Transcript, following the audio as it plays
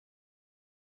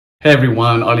Hey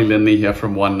everyone, Ollie Lindley here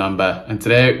from One Number, and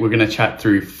today we're going to chat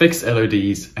through fixed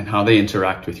LODs and how they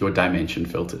interact with your dimension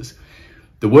filters.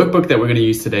 The workbook that we're going to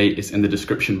use today is in the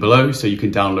description below, so you can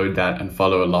download that and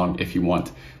follow along if you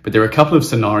want. But there are a couple of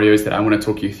scenarios that I want to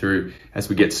talk you through as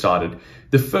we get started.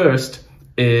 The first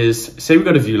is, say we've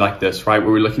got a view like this, right,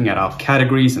 where we're looking at our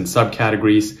categories and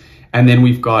subcategories, and then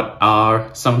we've got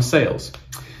our sum of sales.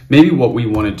 Maybe what we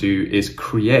want to do is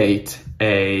create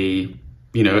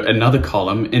another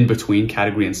column in between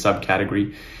category and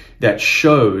subcategory that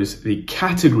shows the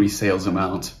category sales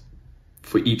amount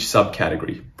for each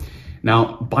subcategory.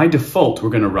 Now, by default, we're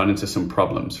going to run into some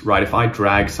problems, right? If I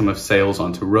drag sum of sales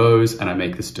onto rows and I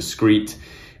make this discrete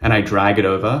and I drag it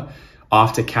over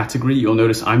after category, you'll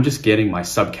notice I'm just getting my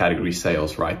subcategory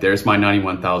sales, right? There's my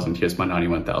 91,000, here's my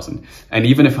 91,000. And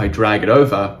even if I drag it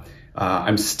over,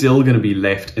 I'm still going to be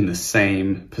left in the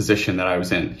same position that I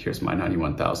was in. Here's my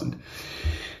 91,000.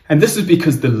 And this is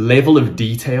because the level of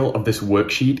detail of this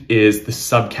worksheet is the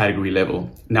subcategory level.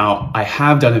 Now, I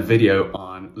have done a video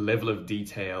on level of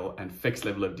detail and fixed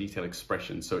level of detail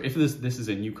expressions. So if this is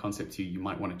a new concept to you, you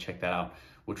might want to check that out.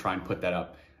 We'll try and put that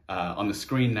up on the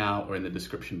screen now or in the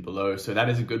description below. So that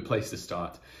is a good place to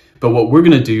start. But what we're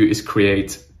going to do is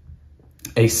create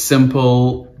a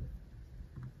simple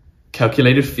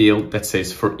calculated field that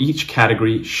says for each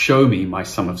category, show me my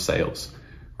sum of sales,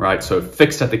 right? So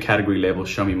fixed at the category level,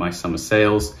 show me my sum of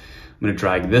sales. I'm going to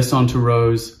drag this onto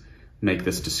rows, make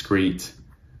this discrete,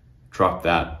 drop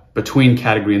that between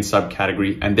category and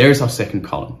subcategory, and there's our second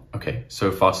column. Okay,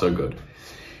 so far so good.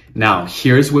 Now,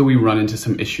 here's where we run into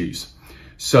some issues.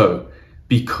 So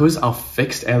because our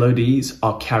fixed LODs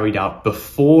are carried out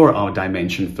before our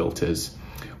dimension filters,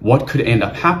 what could end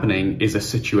up happening is a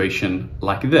situation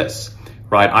like this,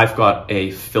 right? I've got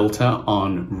a filter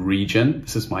on region.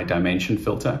 This is my dimension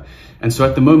filter. And so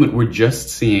at the moment, we're just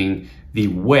seeing the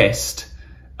West,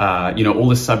 all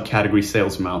the subcategory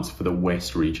sales amounts for the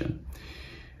West region.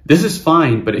 This is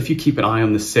fine, but if you keep an eye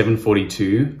on the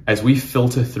 742, as we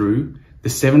filter through, the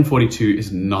 742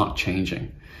 is not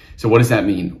changing. So what does that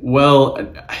mean?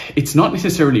 Well, it's not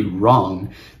necessarily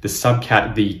wrong.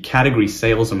 The category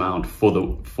sales amount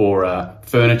for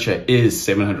furniture is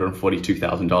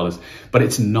 $742,000, but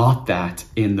it's not that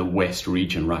in the West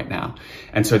region right now.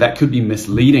 And so that could be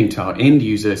misleading to our end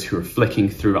users who are flicking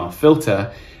through our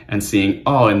filter and seeing,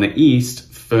 oh, in the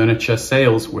East, furniture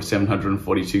sales were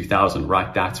 742,000,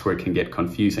 right? That's where it can get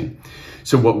confusing.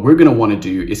 So what we're going to want to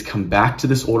do is come back to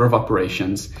this order of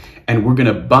operations, and we're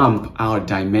going to bump our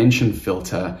dimension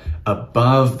filter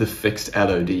above the fixed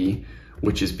LOD,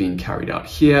 which is being carried out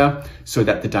here, so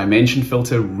that the dimension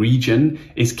filter region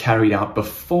is carried out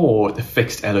before the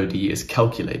fixed LOD is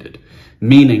calculated,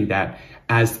 meaning that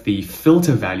as the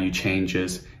filter value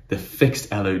changes, the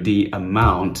fixed LOD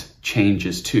amount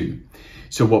changes too.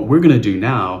 So what we're going to do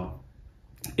now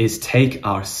is take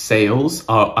our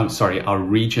our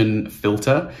region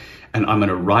filter, and I'm going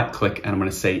to right click and I'm going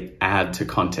to say add to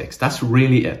context. That's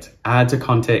really it. Add to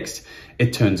context.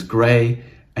 It turns gray,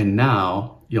 and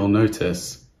now you'll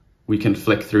notice we can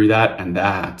flick through that and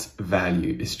that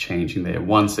value is changing there.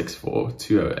 164,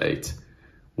 208,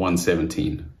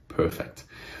 117. Perfect.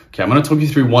 Okay, I'm going to talk you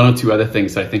through one or two other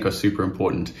things that I think are super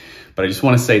important, but I just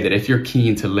want to say that if you're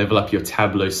keen to level up your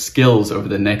Tableau skills over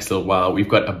the next little while, we've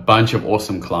got a bunch of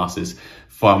awesome classes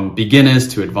from beginners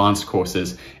to advanced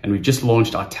courses, and we've just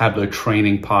launched our Tableau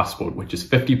training passport, which is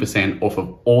 50% off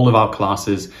of all of our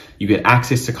classes. You get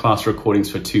access to class recordings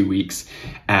for 2 weeks,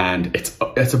 and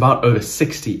it's about over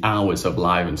 60 hours of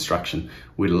live instruction.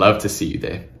 We'd love to see you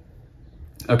there.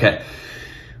 Okay.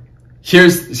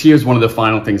 Here's one of the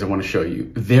final things I want to show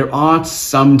you. There are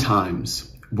some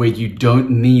times where you don't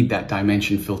need that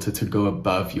dimension filter to go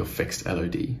above your fixed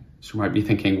LOD. So you might be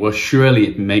thinking, well, surely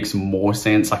it makes more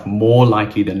sense, like more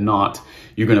likely than not,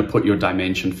 you're going to put your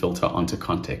dimension filter onto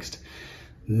context.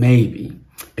 Maybe.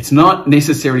 It's not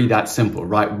necessarily that simple,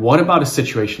 right? What about a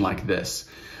situation like this,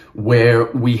 where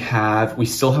we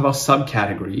still have our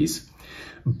subcategories,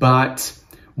 but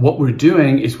what we're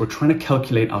doing is we're trying to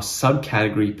calculate our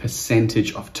subcategory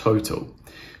percentage of total.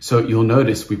 So you'll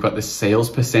notice we've got the sales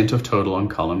percent of total on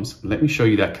columns. Let me show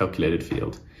you that calculated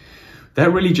field.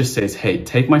 That really just says, hey,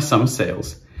 take my sum of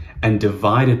sales and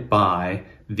divide it by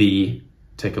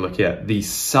take a look here, the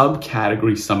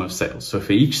subcategory sum of sales. So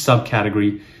for each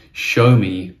subcategory, show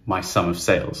me my sum of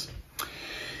sales.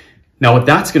 Now what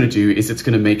that's going to do is it's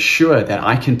going to make sure that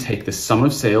I can take the sum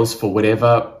of sales for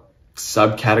whatever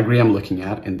subcategory I'm looking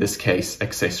at, in this case,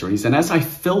 accessories. And as I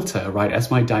filter, right,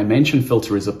 as my dimension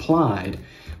filter is applied,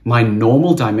 my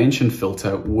normal dimension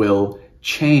filter will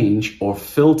change or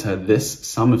filter this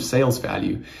sum of sales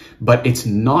value, but it's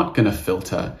not going to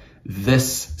filter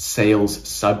this sales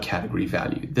subcategory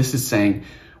value. This is saying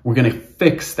we're going to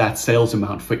fix that sales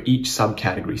amount for each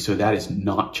subcategory, so that is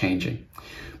not changing.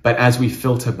 But as we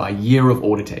filter by year of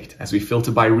order date, as we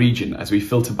filter by region, as we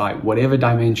filter by whatever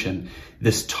dimension,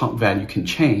 this top value can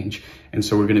change. And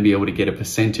so we're going to be able to get a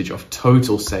percentage of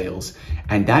total sales,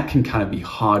 and that can kind of be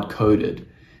hard coded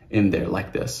in there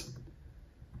like this.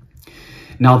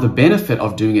 Now, the benefit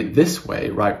of doing it this way,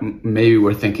 right? Maybe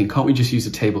we're thinking, can't we just use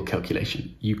a table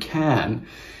calculation? You can,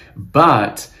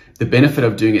 but the benefit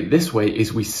of doing it this way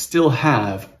is we still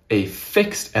have a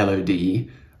fixed LOD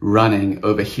running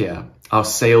over here, our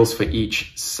sales for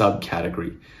each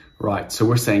subcategory, right? So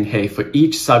we're saying, hey, for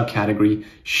each subcategory,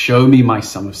 show me my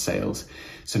sum of sales.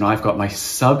 So now I've got my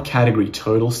subcategory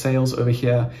total sales over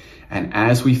here. And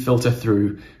as we filter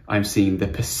through, I'm seeing the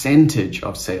percentage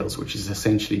of sales, which is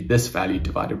essentially this value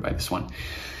divided by this one.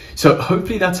 So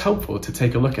hopefully that's helpful to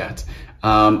take a look at.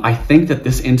 I think that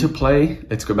this interplay,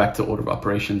 let's go back to order of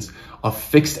operations, of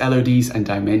fixed LODs and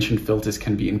dimension filters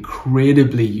can be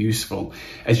incredibly useful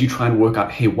as you try and work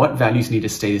out, hey, what values need to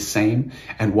stay the same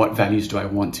and what values do I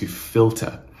want to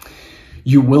filter?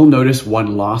 You will notice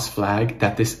one last flag,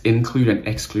 that this include and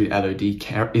exclude LOD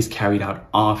is carried out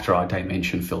after our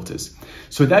dimension filters.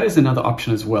 So that is another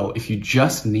option as well. If you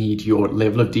just need your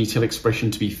level of detail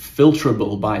expression to be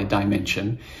filterable by a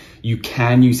dimension, you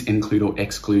can use include or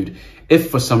exclude if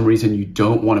for some reason you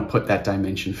don't want to put that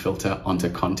dimension filter onto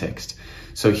context.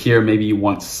 So here, maybe you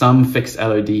want some fixed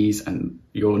LODs and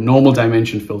your normal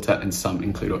dimension filter and some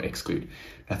include or exclude.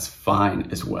 That's fine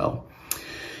as well.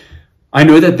 I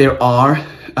know that there are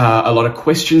a lot of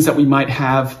questions that we might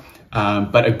have,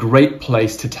 but a great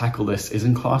place to tackle this is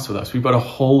in class with us. We've got a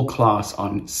whole class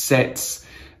on sets,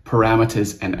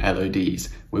 parameters, and LODs,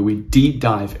 where we deep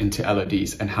dive into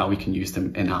LODs and how we can use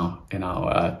them in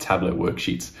our Tableau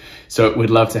worksheets. So we'd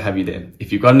love to have you there.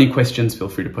 If you've got any questions, feel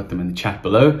free to put them in the chat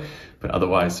below, but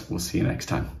otherwise we'll see you next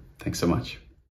time. Thanks so much.